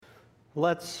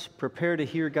Let's prepare to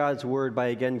hear God's word by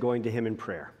again going to Him in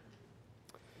prayer.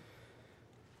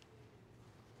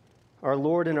 Our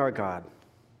Lord and our God,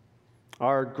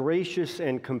 our gracious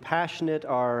and compassionate,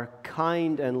 our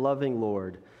kind and loving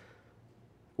Lord,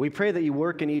 we pray that you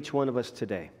work in each one of us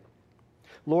today.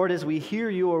 Lord, as we hear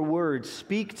your word,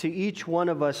 speak to each one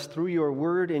of us through your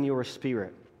word and your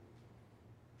spirit.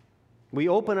 We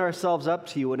open ourselves up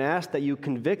to you and ask that you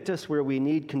convict us where we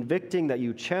need convicting, that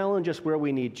you challenge us where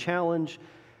we need challenge,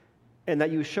 and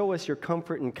that you show us your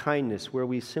comfort and kindness where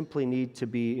we simply need to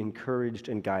be encouraged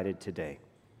and guided today.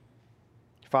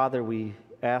 Father, we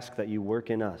ask that you work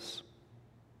in us.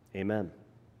 Amen.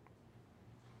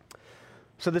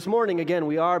 So this morning, again,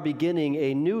 we are beginning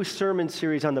a new sermon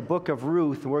series on the book of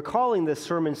Ruth, and we're calling this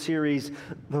sermon series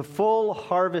The Full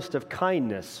Harvest of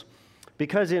Kindness,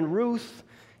 because in Ruth,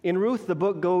 the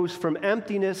book goes from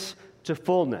emptiness to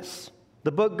fullness.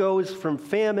 The book goes from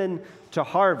famine to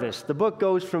harvest. The book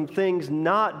goes from things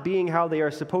not being how they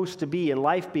are supposed to be and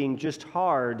life being just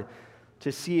hard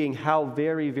to seeing how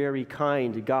very, very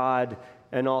kind God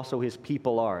and also His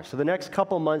people are. So the next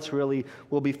couple months really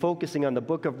we'll be focusing on the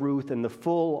book of Ruth and the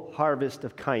full harvest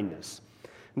of kindness.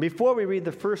 And before we read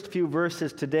the first few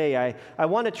verses today, I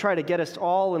want to try to get us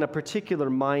all in a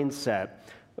particular mindset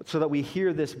so that we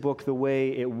hear this book the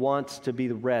way it wants to be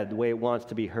read, the way it wants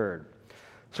to be heard.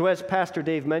 So as Pastor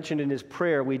Dave mentioned in his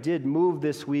prayer, we did move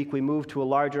this week. We moved to a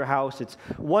larger house. It's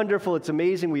wonderful. It's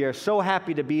amazing. We are so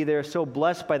happy to be there, so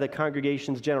blessed by the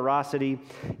congregation's generosity.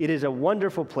 It is a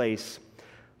wonderful place.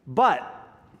 But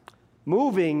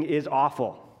moving is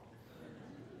awful.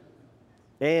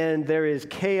 And there is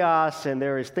chaos, and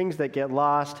there is things that get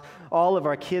lost. All of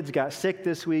our kids got sick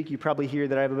this week. You probably hear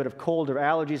that I have a bit of cold or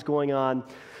allergies going on.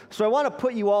 So I want to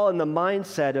put you all in the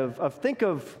mindset of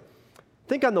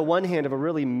think on the one hand of a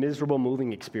really miserable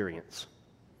moving experience.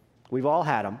 We've all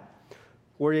had them,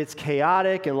 where it's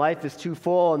chaotic and life is too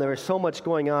full and there is so much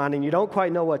going on and you don't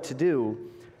quite know what to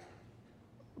do.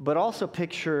 But also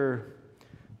picture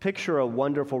a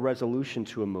wonderful resolution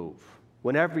to a move,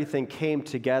 when everything came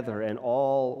together and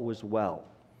all was well.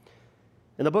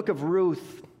 In the book of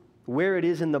Ruth, where it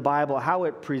is in the Bible, how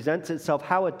it presents itself,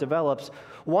 how it develops,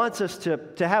 wants us to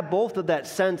have both of that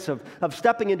sense of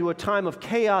stepping into a time of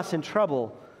chaos and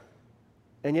trouble,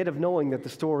 and yet of knowing that the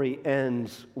story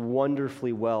ends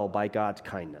wonderfully well by God's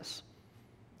kindness.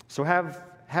 So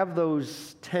have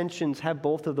those tensions, have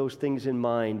both of those things in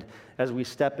mind as we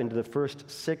step into the first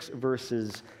 6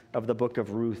 verses of the book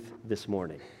of Ruth this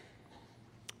morning.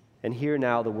 And hear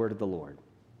now the word of the Lord.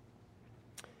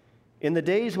 In the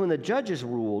days when the judges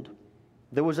ruled,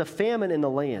 there was a famine in the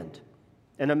land,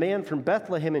 and a man from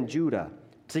Bethlehem in Judah,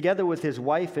 together with his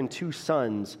wife and 2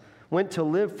 sons, went to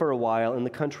live for a while in the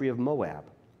country of Moab.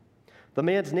 The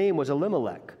man's name was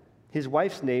Elimelech, his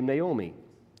wife's name Naomi,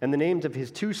 and the names of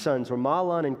his 2 sons were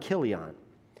Mahlon and Chilion.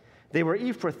 They were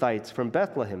Ephrathites from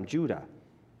Bethlehem, Judah,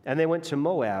 and they went to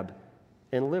Moab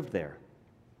and lived there.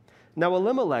 Now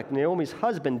Elimelech, Naomi's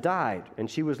husband, died, and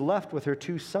she was left with her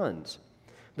 2 sons.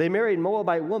 They married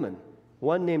Moabite women,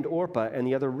 one named Orpah and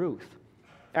the other Ruth.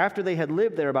 After they had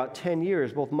lived there about 10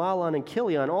 years, both Mahlon and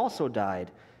Chilion also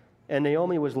died, and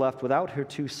Naomi was left without her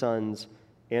 2 sons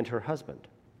and her husband.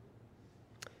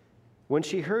 When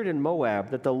she heard in Moab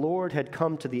that the Lord had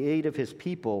come to the aid of his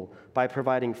people by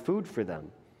providing food for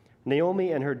them,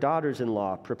 Naomi and her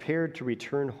daughters-in-law prepared to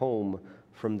return home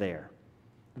from there.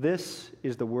 This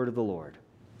is the word of the Lord.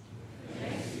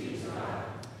 Thanks be to God.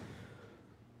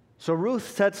 So Ruth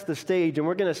sets the stage, and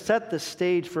we're going to set the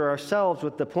stage for ourselves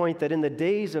with the point that in the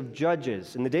days of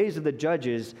the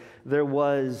judges, there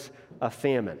was a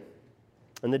famine.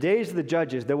 In the days of the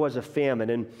judges, there was a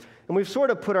famine, and we've sort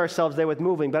of put ourselves there with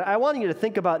moving, but I want you to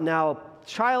think about now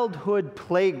childhood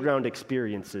playground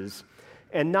experiences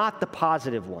and not the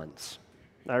positive ones.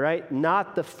 All right?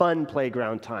 Not the fun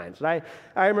playground times. I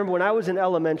remember when I was in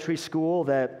elementary school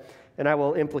and I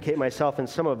will implicate myself in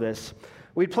some of this,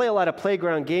 we'd play a lot of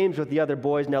playground games with the other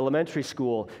boys in elementary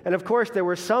school. And of course, there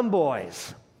were some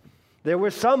boys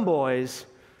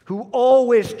who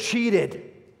always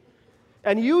cheated.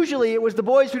 And usually it was the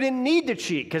boys who didn't need to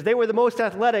cheat because they were the most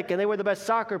athletic and they were the best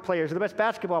soccer players or the best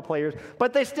basketball players,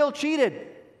 but they still cheated.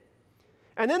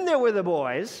 And then there were the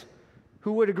boys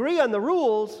who would agree on the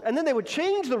rules, and then they would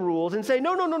change the rules and say,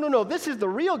 no, this is the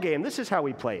real game. This is how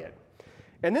we play it.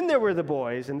 And then there were the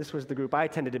boys, and this was the group I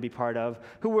tended to be part of,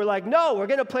 who were like, no, we're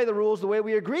going to play the rules the way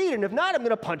we agreed, and if not, I'm going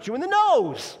to punch you in the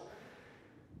nose.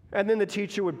 And then the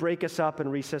teacher would break us up,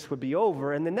 and recess would be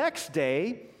over, and the next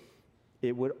day,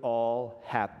 it would all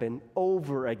happen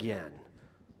over again.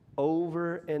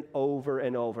 over and over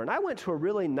and over. And I went to a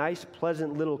really nice,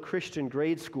 pleasant little Christian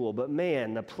grade school, but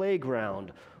man, the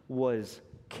playground was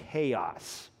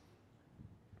chaos.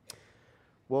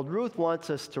 Well, Ruth wants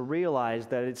us to realize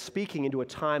that it's speaking into a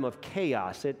time of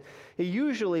chaos. It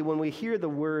usually, when we hear the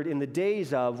word in the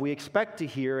days of, we expect to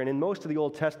hear, and in most of the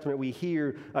Old Testament, we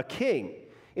hear a king.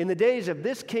 In the days of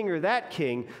this king or that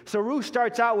king. So Ruth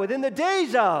starts out with, in the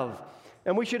days of,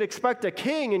 and we should expect a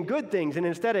king and good things, and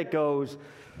instead it goes,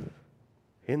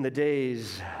 in the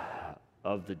days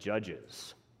of the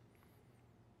judges.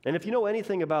 And if you know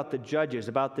anything about the judges,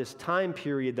 about this time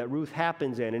period that Ruth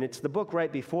happens in, and it's the book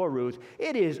right before Ruth,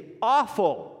 it is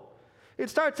awful. It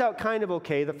starts out kind of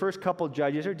okay. The first couple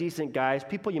judges are decent guys,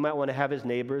 people you might want to have as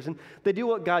neighbors, and they do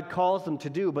what God calls them to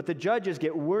do, but the judges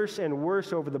get worse and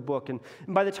worse over the book. And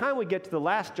by the time we get to the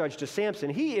last judge, to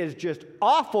Samson, he is just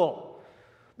awful.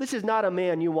 This is not a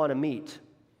man you want to meet.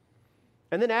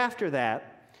 And then after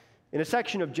that, in a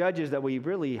section of Judges that we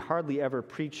really hardly ever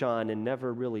preach on and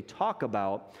never really talk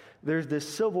about, there's this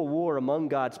civil war among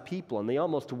God's people, and they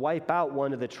almost wipe out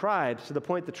one of the tribes to the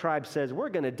point the tribe says, we're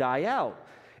going to die out.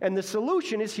 And the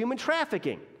solution is human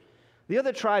trafficking. The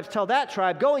other tribes tell that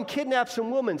tribe, go and kidnap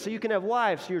some women so you can have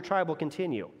wives so your tribe will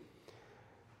continue.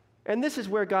 And this is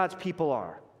where God's people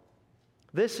are.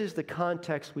 This is the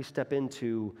context we step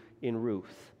into in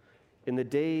Ruth. In the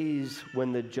days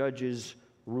when the judges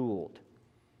ruled,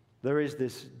 there is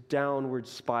this downward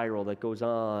spiral that goes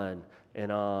on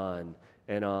and on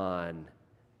and on,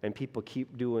 and people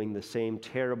keep doing the same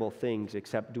terrible things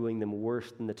except doing them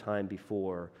worse than the time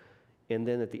before. And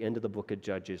then at the end of the book of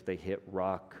Judges, they hit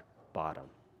rock bottom.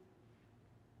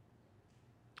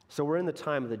 So we're in the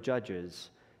time of the judges,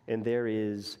 and there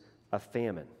is a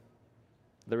famine.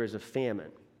 There is a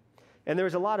famine. And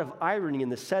there's a lot of irony in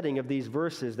the setting of these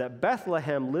verses that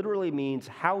Bethlehem literally means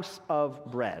house of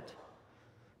bread.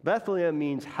 Bethlehem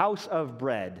means house of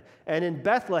bread. And in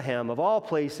Bethlehem, of all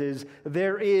places,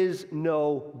 there is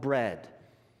no bread.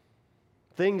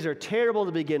 Things are terrible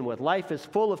to begin with. Life is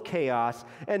full of chaos,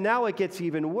 and now it gets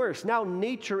even worse. Now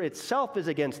nature itself is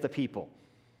against the people.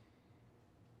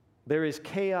 There is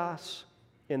chaos,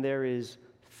 and there is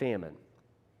famine.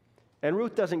 And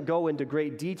Ruth doesn't go into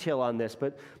great detail on this,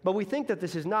 but we think that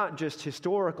this is not just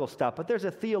historical stuff, but there's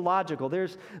a theological,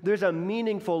 there's a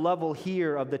meaningful level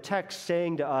here of the text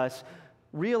saying to us,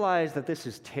 realize that this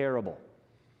is terrible.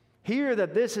 Hear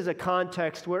that this is a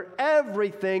context where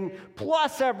everything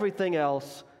plus everything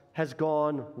else has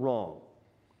gone wrong.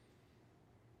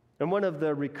 And one of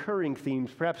the recurring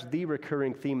themes, perhaps the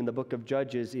recurring theme in the book of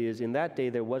Judges is, in that day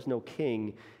there was no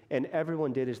king, and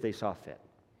everyone did as they saw fit.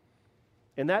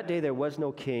 In that day there was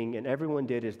no king, and everyone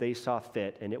did as they saw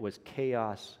fit, and it was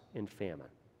chaos and famine.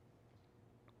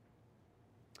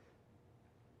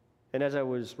 And as I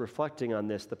was reflecting on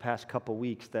this the past couple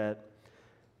weeks, that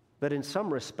in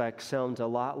some respects sounds a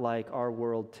lot like our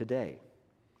world today.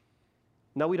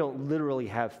 Now, we don't literally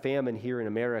have famine here in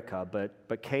America,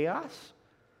 but chaos?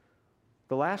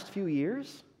 The last few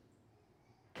years?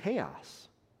 Chaos.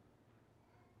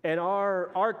 And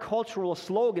our cultural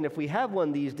slogan, if we have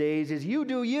one these days, is you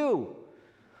do you.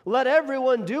 Let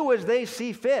everyone do as they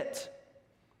see fit.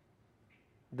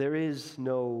 There is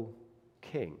no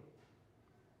king.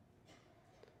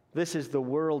 This is the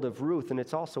world of Ruth, and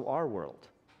it's also our world.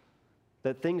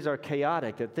 That things are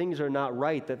chaotic, that things are not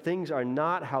right, that things are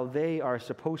not how they are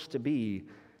supposed to be.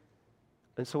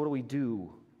 And so what do we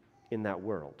do in that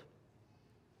world?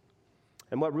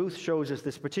 And what Ruth shows us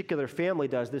this particular family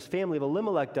does, this family of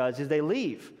Elimelech does, is they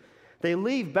leave. They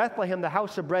leave Bethlehem, the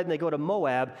house of bread, and they go to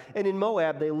Moab. And in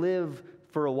Moab, they live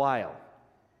for a while.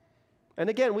 And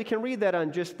again, we can read that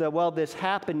on just the, well, this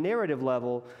happened narrative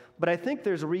level, but I think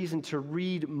there's a reason to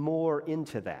read more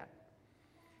into that.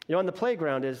 You know, on the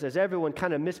playground, as everyone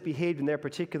kind of misbehaved in their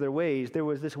particular ways, there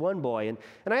was this one boy, and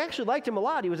I actually liked him a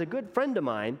lot. He was a good friend of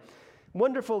mine.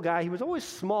 Wonderful guy. He was always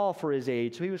small for his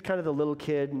age, so he was kind of the little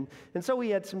kid, and so he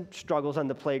had some struggles on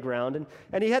the playground,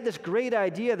 and he had this great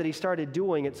idea that he started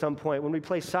doing at some point when we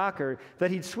play soccer, that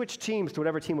he'd switch teams to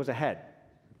whatever team was ahead.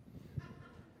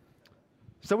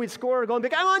 So we'd score a goal and be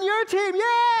like, I'm on your team,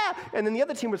 yeah! And then the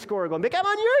other team would score a goal and be like, I'm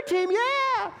on your team,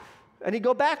 yeah! And he'd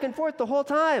go back and forth the whole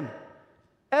time,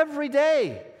 every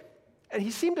day. And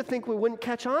he seemed to think we wouldn't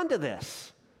catch on to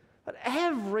this. But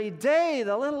every day,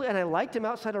 and I liked him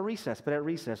outside of recess, but at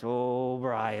recess, oh,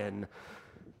 Brian,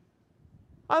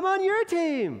 I'm on your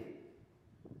team.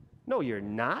 No, you're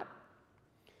not.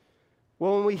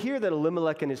 Well, when we hear that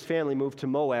Elimelech and his family moved to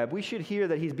Moab, we should hear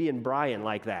that he's being Brian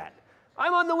like that.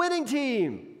 I'm on the winning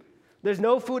team. There's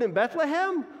no food in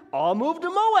Bethlehem? I'll move to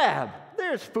Moab.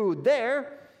 There's food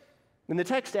there. In the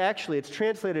text, actually, it's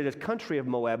translated as country of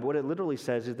Moab. What it literally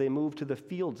says is they move to the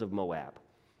fields of Moab.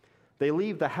 They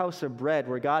leave the house of bread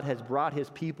where God has brought his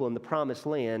people in the promised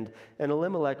land, and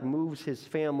Elimelech moves his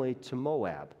family to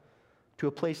Moab, to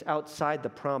a place outside the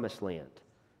promised land,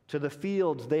 to the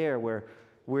fields there where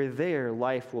their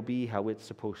life will be how it's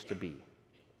supposed to be.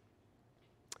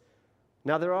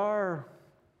 Now, there are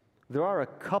a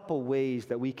couple ways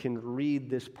that we can read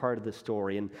this part of the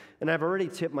story, and I've already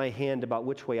tipped my hand about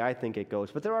which way I think it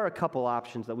goes, but there are a couple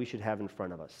options that we should have in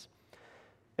front of us.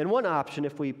 And one option,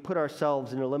 if we put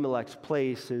ourselves in Elimelech's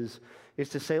place, is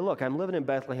to say, look, I'm living in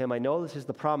Bethlehem. I know this is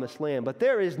the promised land, but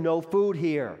there is no food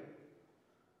here.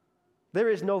 There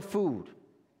is no food.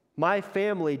 My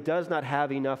family does not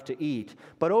have enough to eat,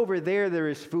 but over there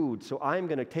is food, so I'm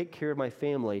going to take care of my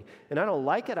family. And I don't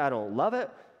like it, I don't love it,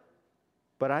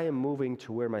 but I am moving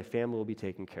to where my family will be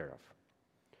taken care of.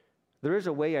 There is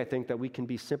a way, I think, that we can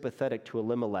be sympathetic to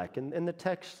Elimelech, and the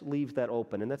text leaves that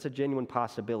open, and that's a genuine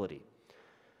possibility.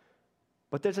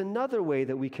 But there's another way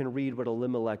that we can read what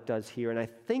Elimelech does here, and I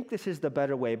think this is the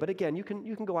better way. But again, you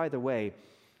can go either way.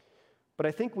 But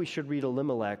I think we should read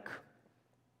Elimelech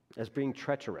as being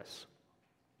treacherous,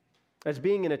 as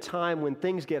being in a time when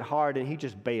things get hard and he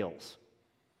just bails.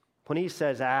 When he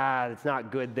says, it's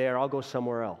not good there, I'll go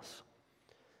somewhere else.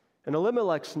 And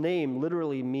Elimelech's name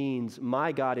literally means,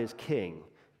 my God is king.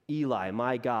 Eli,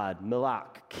 my God,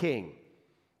 Melech, king.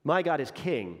 My God is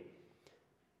king.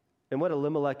 And what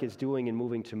Elimelech is doing in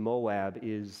moving to Moab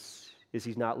is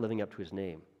he's not living up to his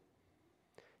name.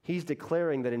 He's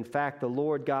declaring that, in fact, the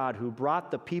Lord God who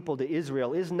brought the people to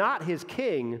Israel is not his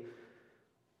king,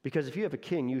 because if you have a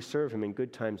king, you serve him in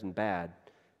good times and bad.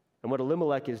 And what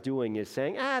Elimelech is doing is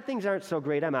saying, things aren't so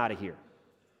great, I'm out of here.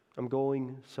 I'm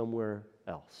going somewhere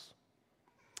else.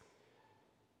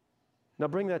 Now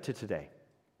bring that to today.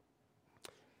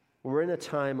 We're in a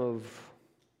time of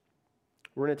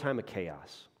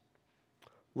chaos.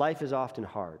 Life is often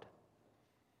hard.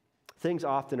 Things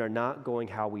often are not going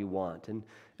how we want. And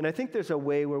I think there's a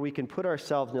way where we can put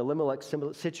ourselves in Elimelech's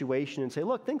situation and say,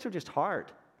 look, things are just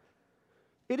hard.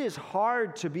 It is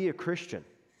hard to be a Christian.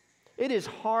 It is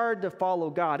hard to follow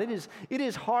God. It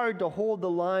is hard to hold the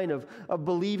line of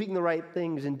believing the right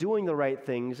things and doing the right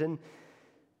things. And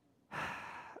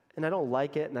I don't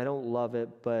like it and I don't love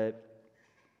it, but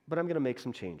I'm going to make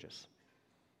some changes.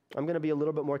 I'm going to be a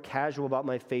little bit more casual about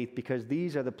my faith because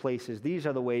these are the places, these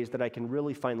are the ways that I can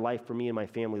really find life for me and my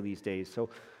family these days. So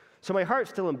my heart's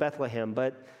still in Bethlehem,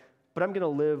 but I'm going to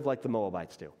live like the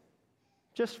Moabites do.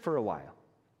 Just for a while.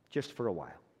 Just for a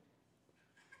while.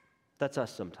 That's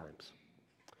us sometimes.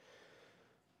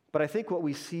 But I think what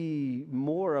we see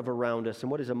more of around us, and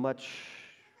what is a much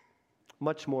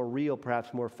more real,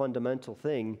 perhaps more fundamental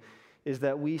thing, is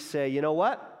that we say, you know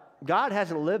what? God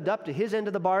hasn't lived up to his end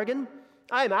of the bargain.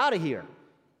 I'm out of here.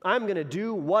 I'm going to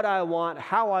do what I want,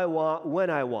 how I want, when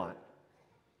I want.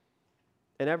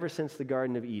 And ever since the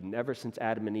Garden of Eden, ever since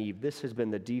Adam and Eve, this has been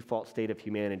the default state of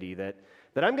humanity, that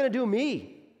I'm going to do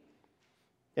me.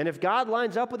 And if God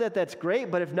lines up with it, that's great.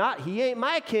 But if not, he ain't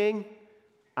my king.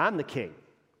 I'm the king.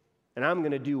 And I'm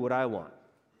going to do what I want.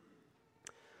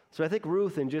 So I think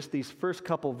Ruth, in just these first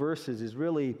couple verses, is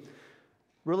really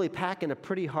packing a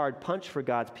pretty hard punch for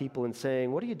God's people and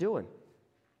saying, what are you doing?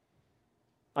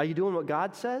 Are you doing what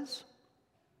God says?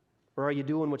 Or are you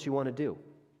doing what you want to do?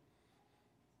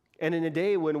 And in a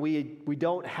day when we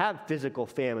don't have physical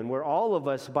famine, where all of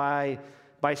us, by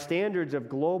standards of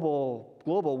global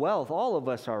wealth, all of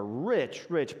us are rich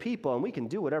people, and we can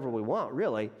do whatever we want,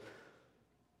 really.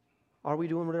 Are we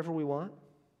doing whatever we want?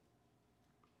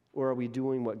 Or are we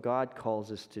doing what God calls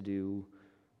us to do,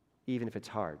 even if it's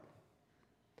hard?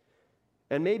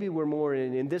 And maybe we're more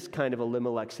in this kind of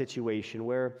Elimelech situation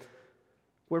where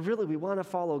really we want to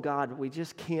follow God, but we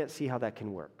just can't see how that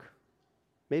can work.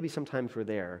 Maybe sometimes we're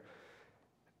there.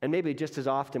 And maybe just as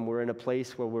often we're in a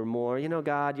place where we're more,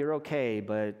 God, you're okay,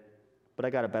 but I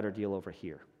got a better deal over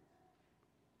here.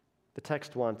 The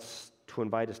text wants to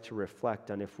invite us to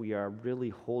reflect on if we are really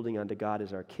holding on to God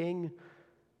as our king,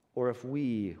 or if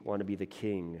we want to be the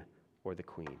king or the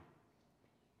queen.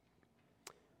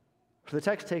 So the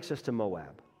text takes us to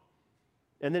Moab.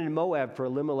 And then in Moab, for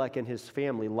Elimelech and his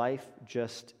family, life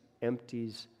just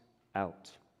empties out.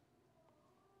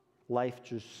 Life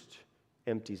just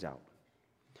empties out.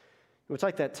 It's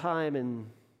like that time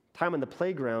on the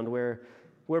playground where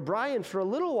Brian, for a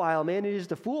little while, manages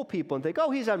to fool people and think,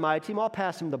 oh, he's on my team, I'll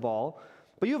pass him the ball.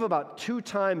 But you have about 2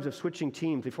 times of switching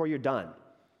teams before you're done.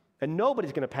 And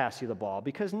nobody's going to pass you the ball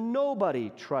because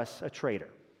nobody trusts a traitor.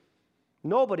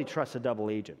 Nobody trusts a double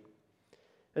agent.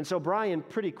 And so Brian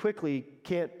pretty quickly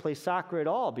can't play soccer at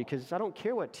all because I don't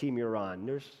care what team you're on.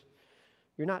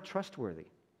 You're not trustworthy.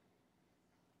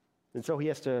 And so he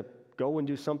has to go and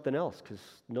do something else because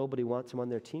nobody wants him on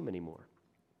their team anymore.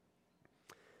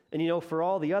 And for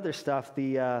all the other stuff,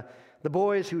 the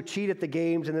boys who cheat at the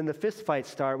games and then the fist fights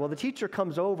start, well, the teacher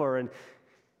comes over and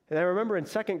I remember in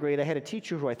second grade I had a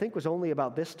teacher who I think was only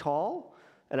about this tall,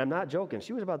 and I'm not joking,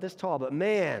 she was about this tall, but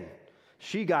man,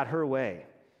 she got her way.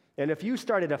 And if you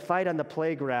started a fight on the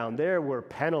playground, there were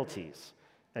penalties,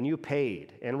 and you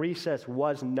paid, and recess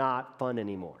was not fun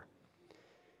anymore.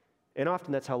 And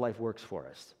often that's how life works for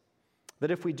us. That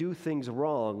if we do things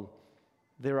wrong,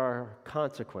 there are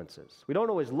consequences. We don't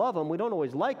always love them, we don't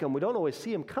always like them, we don't always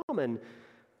see them coming,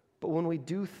 but when we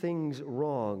do things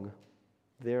wrong,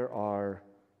 there are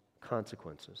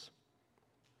consequences.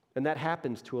 And that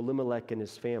happens to Elimelech and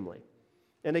his family.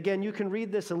 And again, you can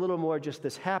read this a little more, just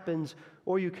this happens,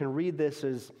 or you can read this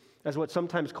as what's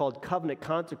sometimes called covenant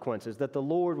consequences, that the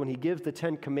Lord, when he gives the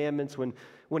 10 Commandments, when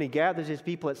he gathers his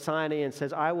people at Sinai and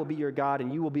says, I will be your God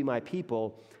and you will be my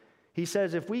people, he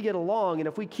says, if we get along and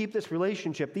if we keep this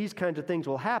relationship, these kinds of things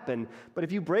will happen. But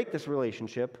if you break this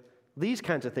relationship, these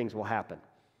kinds of things will happen.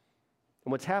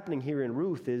 And what's happening here in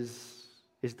Ruth is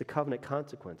the covenant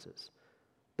consequences,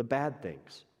 the bad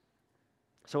things.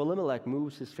 So Elimelech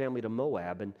moves his family to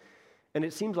Moab, and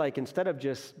it seems like instead of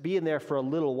just being there for a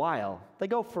little while, they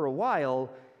go for a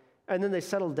while, and then they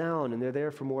settle down, and they're there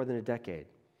for more than a decade.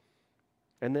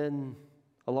 And then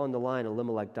along the line,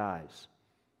 Elimelech dies,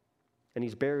 and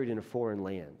he's buried in a foreign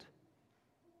land.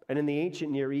 And in the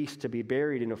ancient Near East, to be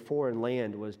buried in a foreign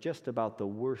land was just about the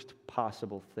worst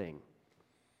possible thing.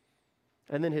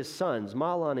 And then his sons,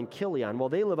 Mahlon and Chilion, well,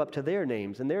 they live up to their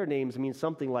names, and their names mean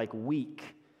something like weak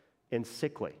and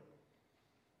sickly.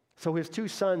 So his two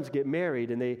sons get married,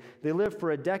 and they live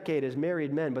for a decade as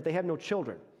married men, but they have no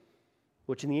children,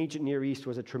 which in the ancient Near East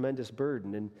was a tremendous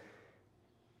burden.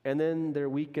 And then they're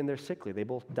weak and they're sickly. They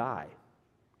both die.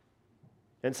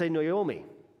 And say Naomi,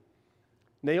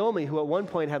 who at one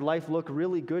point had life look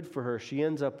really good for her, she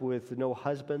ends up with no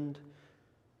husband,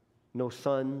 no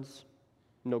sons,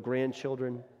 no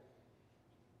grandchildren,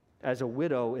 as a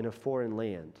widow in a foreign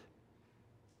land.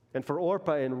 And for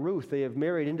Orpah and Ruth, they have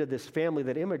married into this family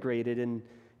that immigrated, and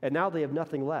now they have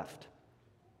nothing left.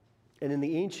 And in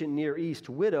the ancient Near East,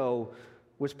 widow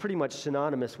was pretty much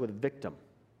synonymous with victim.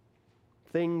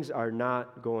 Things are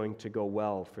not going to go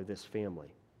well for this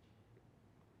family.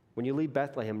 When you leave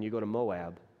Bethlehem and you go to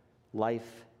Moab,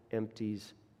 life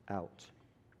empties out.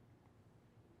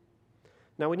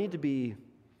 Now we need to be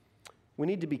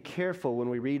careful when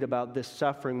we read about this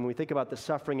suffering, when we think about the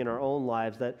suffering in our own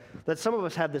lives, that some of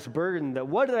us have this burden that,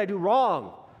 what did I do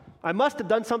wrong? I must have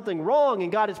done something wrong,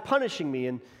 and God is punishing me.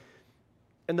 And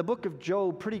the book of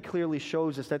Job pretty clearly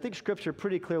shows us, I think Scripture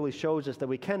pretty clearly shows us that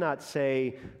we cannot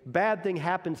say, bad thing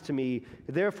happens to me,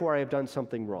 therefore I have done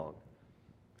something wrong.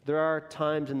 There are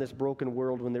times in this broken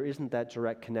world when there isn't that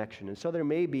direct connection. And so there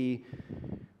may be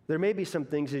some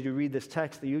things as you read this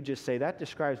text that you just say, that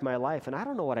describes my life, and I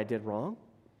don't know what I did wrong.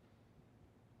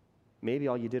 Maybe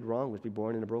all you did wrong was be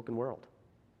born in a broken world.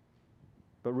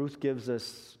 But Ruth gives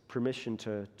us permission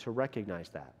to recognize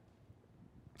that.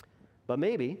 But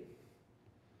maybe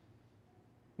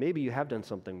you have done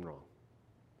something wrong.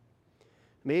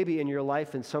 Maybe in your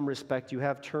life, in some respect, you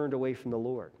have turned away from the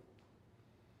Lord.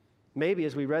 Maybe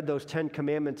as we read those 10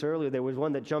 commandments earlier, there was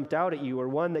one that jumped out at you, or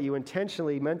one that you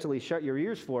intentionally, mentally shut your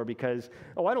ears for because,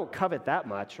 I don't covet that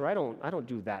much, or I don't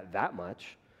do that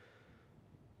much.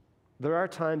 There are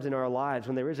times in our lives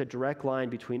when there is a direct line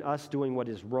between us doing what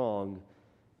is wrong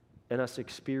and us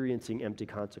experiencing empty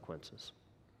consequences.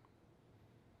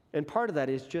 And part of that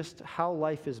is just how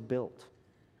life is built.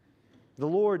 The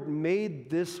Lord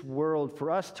made this world for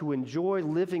us to enjoy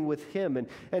living with Him,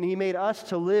 and He made us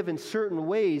to live in certain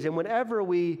ways. And whenever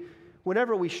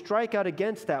we strike out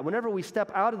against that, whenever we step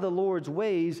out of the Lord's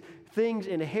ways, things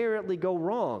inherently go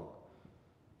wrong.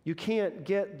 You can't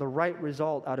get the right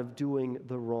result out of doing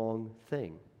the wrong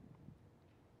thing.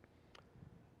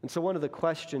 And so one of the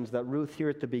questions that Ruth here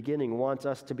at the beginning wants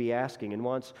us to be asking, and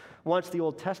wants the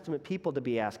Old Testament people to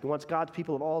be asking, wants God's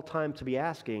people of all time to be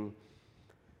asking,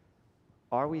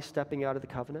 are we stepping out of the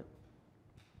covenant?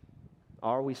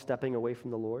 Are we stepping away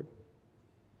from the Lord?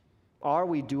 Are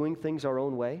we doing things our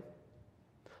own way?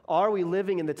 Are we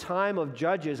living in the time of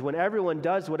Judges when everyone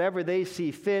does whatever they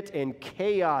see fit and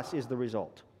chaos is the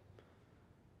result?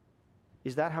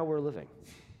 Is that how we're living?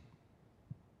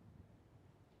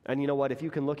 And you know what? If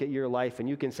you can look at your life and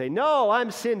you can say, no,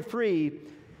 I'm sin-free,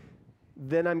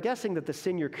 then I'm guessing that the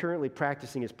sin you're currently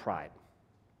practicing is pride.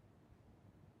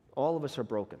 All of us are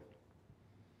broken.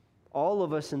 All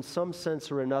of us, in some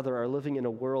sense or another, are living in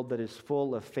a world that is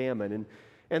full of famine.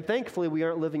 And thankfully, we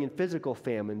aren't living in physical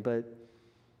famine, but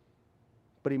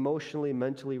emotionally,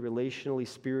 mentally, relationally,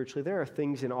 spiritually, there are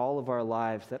things in all of our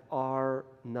lives that are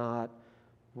not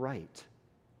right.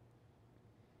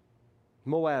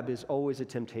 Moab is always a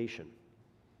temptation.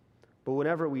 But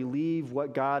whenever we leave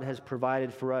what God has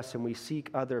provided for us and we seek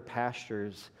other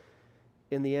pastures,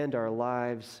 in the end, our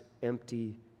lives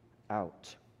empty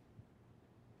out.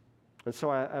 And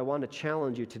so I want to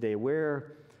challenge you today.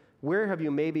 Where have you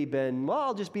maybe been, well,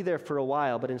 I'll just be there for a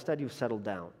while, but instead you've settled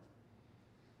down?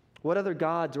 What other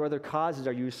gods or other causes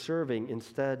are you serving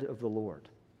instead of the Lord?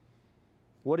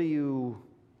 What are you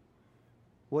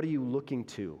looking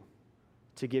to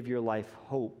give your life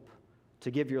hope,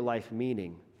 to give your life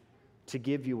meaning, to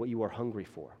give you what you are hungry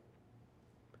for?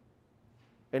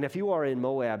 And if you are in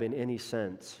Moab in any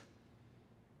sense,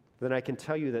 then I can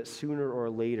tell you that sooner or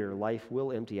later life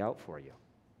will empty out for you.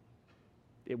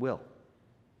 It will.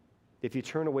 If you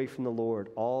turn away from the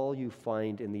Lord, all you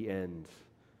find in the end,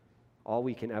 all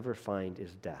we can ever find,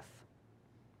 is death.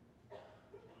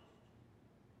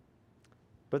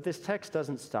 But this text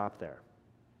doesn't stop there.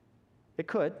 It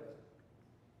could.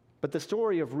 But the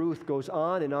story of Ruth goes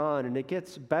on, and it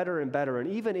gets better and better.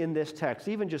 And even in this text,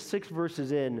 even just 6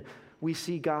 verses in, we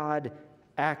see God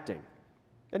acting.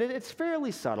 And it's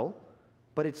fairly subtle,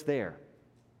 but it's there.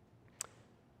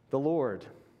 The Lord,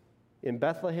 in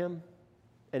Bethlehem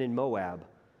and in Moab,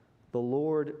 the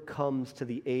Lord comes to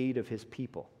the aid of his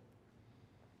people.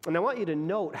 And I want you to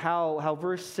note how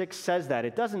verse 6 says that.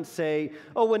 It doesn't say,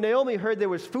 oh, when Naomi heard there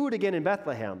was food again in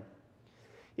Bethlehem.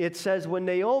 It says, when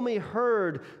Naomi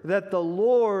heard that the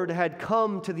Lord had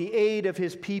come to the aid of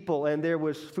his people and there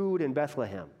was food in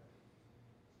Bethlehem.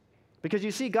 Because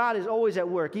you see, God is always at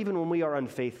work, even when we are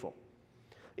unfaithful.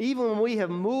 Even when we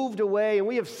have moved away and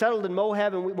we have settled in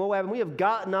Moab and we have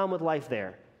gotten on with life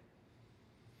there.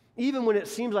 Even when it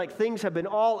seems like things have been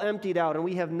all emptied out and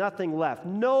we have nothing left,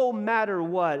 no matter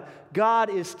what, God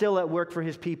is still at work for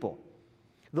his people.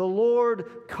 The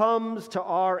Lord comes to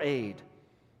our aid.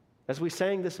 As we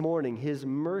sang this morning, his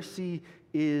mercy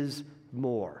is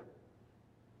more.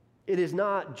 It is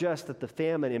not just that the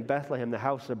famine in Bethlehem, the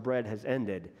house of bread, has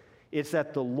ended. It's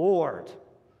that the Lord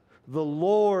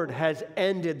has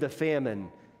ended the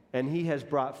famine, and he has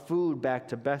brought food back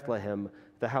to Bethlehem,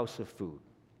 the house of food.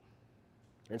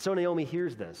 And so Naomi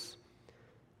hears this,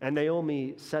 and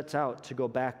Naomi sets out to go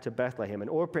back to Bethlehem, and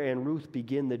Orpah and Ruth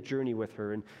begin the journey with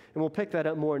her, and we'll pick that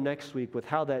up more next week with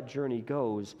how that journey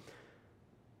goes.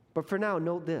 But for now,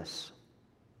 note this.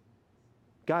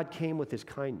 God came with his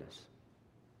kindness.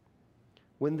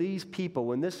 When these people,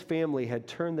 when this family had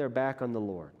turned their back on the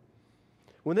Lord,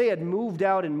 when they had moved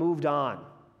out and moved on,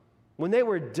 when they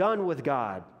were done with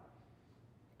God,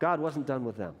 God wasn't done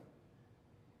with them.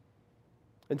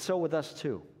 And so with us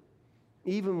too.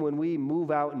 Even when we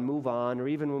move out and move on, or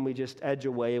even when we just edge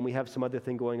away and we have some other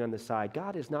thing going on the side,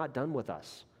 God is not done with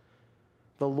us.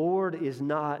 The Lord is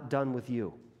not done with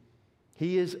you.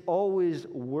 He is always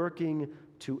working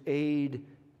to aid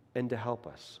and to help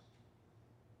us.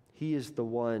 He is the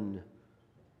one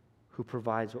who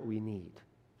provides what we need.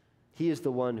 He is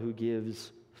the one who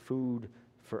gives food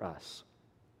for us.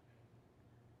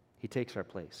 He takes our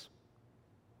place.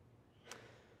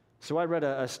 So I read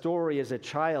a story as a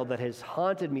child that has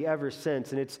haunted me ever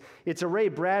since, and it's a Ray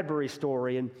Bradbury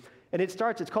story, and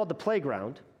it's called The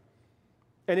Playground,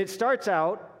 and it starts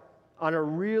out on a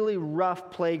really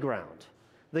rough playground.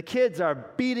 The kids are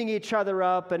beating each other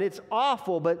up, and it's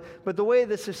awful, but the way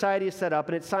the society is set up,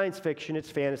 and it's science fiction, it's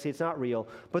fantasy, it's not real,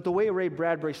 but the way Ray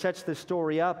Bradbury sets this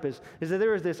story up is that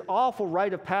there is this awful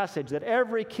rite of passage that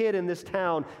every kid in this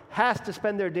town has to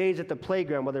spend their days at the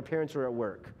playground while their parents are at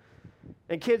work.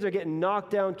 And kids are getting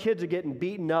knocked down, kids are getting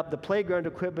beaten up, the playground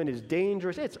equipment is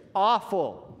dangerous, it's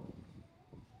awful.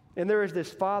 And there is this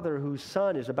father whose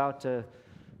son is about to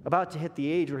hit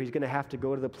the age where he's going to have to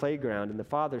go to the playground, and the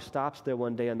father stops there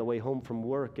one day on the way home from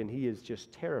work, and he is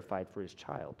just terrified for his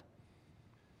child.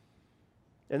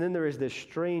 And then there is this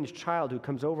strange child who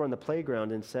comes over on the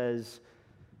playground and says,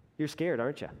 "You're scared,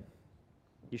 aren't you?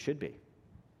 You should be.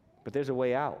 But there's a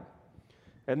way out."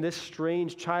 And this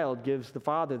strange child gives the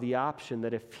father the option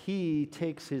that if he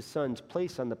takes his son's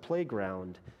place on the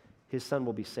playground, his son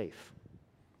will be safe.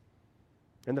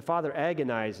 And the father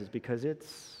agonizes because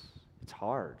it's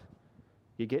hard.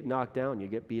 You get knocked down, you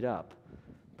get beat up.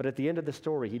 But at the end of the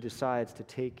story, he decides to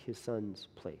take his son's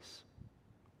place.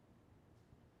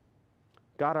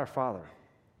 God our Father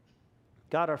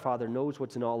knows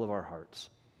what's in all of our hearts.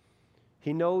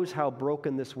 He knows how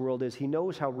broken this world is. He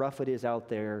knows how rough it is out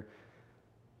there.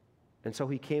 And so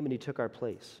he came and he took our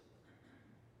place.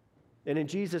 And in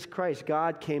Jesus Christ,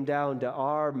 God came down to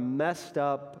our messed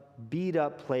up, beat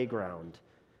up playground,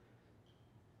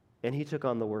 and he took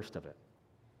on the worst of it.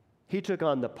 He took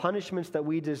on the punishments that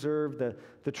we deserve,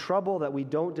 the trouble that we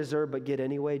don't deserve but get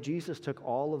anyway. Jesus took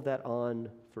all of that on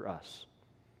for us.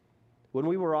 When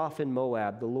we were off in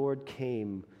Moab, the Lord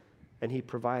came and he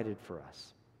provided for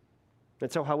us.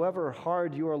 And so however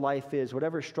hard your life is,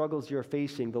 whatever struggles you're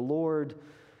facing, the Lord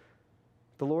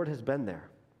has been there.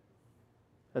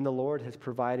 And the Lord has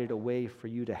provided a way for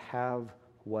you to have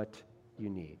what you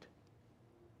need.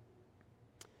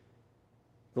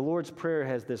 The Lord's Prayer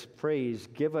has this phrase,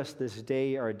 give us this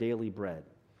day our daily bread.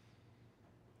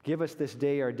 Give us this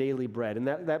day our daily bread. And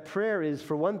that prayer is,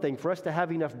 for one thing, for us to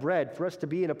have enough bread, for us to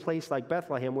be in a place like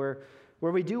Bethlehem where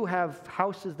we do have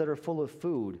houses that are full of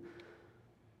food.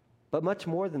 But much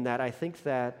more than that, I think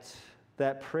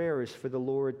that prayer is for the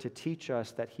Lord to teach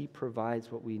us that he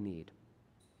provides what we need.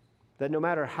 That no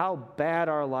matter how bad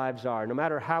our lives are, no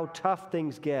matter how tough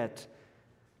things get,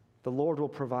 the Lord will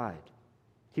provide.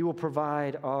 He will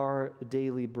provide our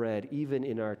daily bread, even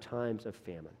in our times of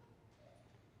famine.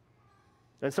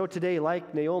 And so today,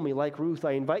 like Naomi, like Ruth,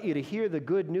 I invite you to hear the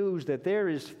good news that there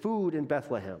is food in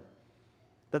Bethlehem,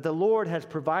 that the Lord has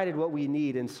provided what we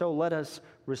need, and so let us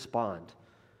respond.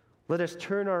 Let us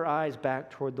turn our eyes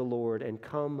back toward the Lord and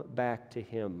come back to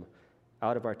him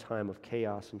out of our time of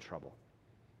chaos and trouble.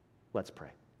 Let's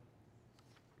pray.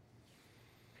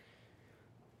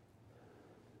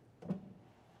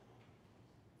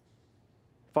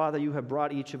 Father, you have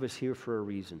brought each of us here for a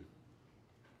reason.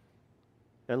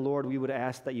 And Lord, we would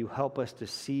ask that you help us to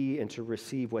see and to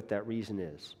receive what that reason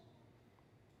is.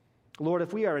 Lord,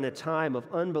 if we are in a time of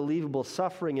unbelievable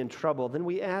suffering and trouble, then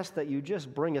we ask that you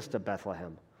just bring us to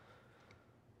Bethlehem.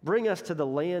 Bring us to the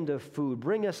land of food.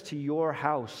 Bring us to your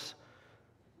house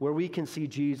where we can see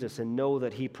Jesus and know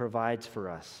that he provides for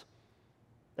us.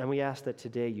 And we ask that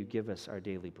today you give us our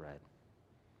daily bread.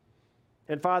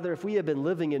 And Father, if we have been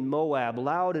living in Moab,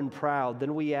 loud and proud,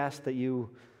 then we ask that you,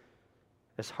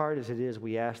 as hard as it is,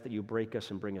 we ask that you break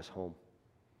us and bring us home.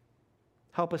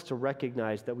 Help us to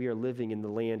recognize that we are living in the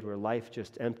land where life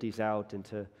just empties out and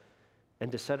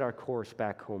to set our course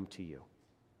back home to you.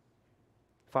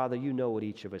 Father, you know what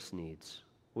each of us needs.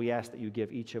 We ask that you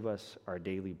give each of us our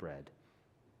daily bread.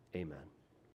 Amen.